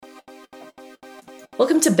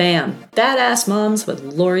Welcome to BAM, Badass Moms with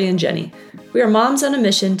Lori and Jenny. We are moms on a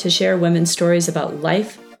mission to share women's stories about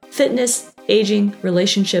life, fitness, aging,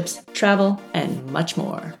 relationships, travel, and much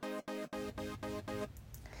more.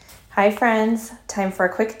 Hi friends, time for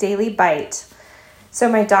a quick daily bite. So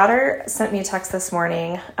my daughter sent me a text this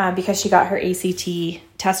morning because she got her ACT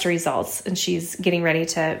test results and she's getting ready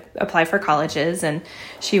to apply for colleges, and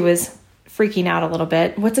she was freaking out a little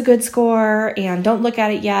bit. What's a good score? And don't look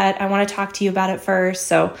at it yet. I want to talk to you about it first.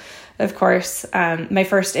 So of course, my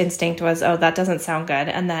first instinct was, oh, that doesn't sound good.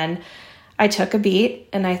 And then I took a beat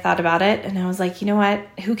and I thought about it and I was like, you know what?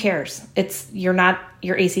 Who cares? You're not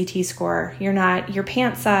your ACT score. You're not your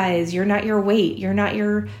pant size. You're not your weight. You're not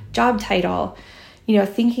your job title. You know,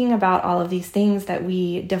 thinking about all of these things that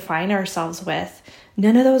we define ourselves with,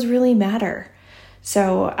 none of those really matter.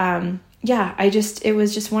 So, it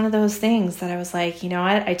was just one of those things that I was like, you know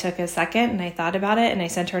what? I took a second and I thought about it and I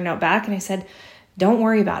sent her a note back and I said, don't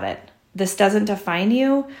worry about it. This doesn't define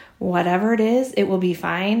you. Whatever it is, it will be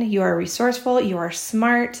fine. You are resourceful. You are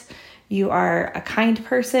smart. You are a kind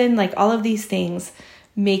person. Like, all of these things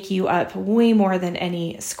make you up way more than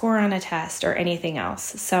any score on a test or anything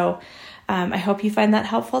else. So I hope you find that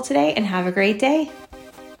helpful today and have a great day.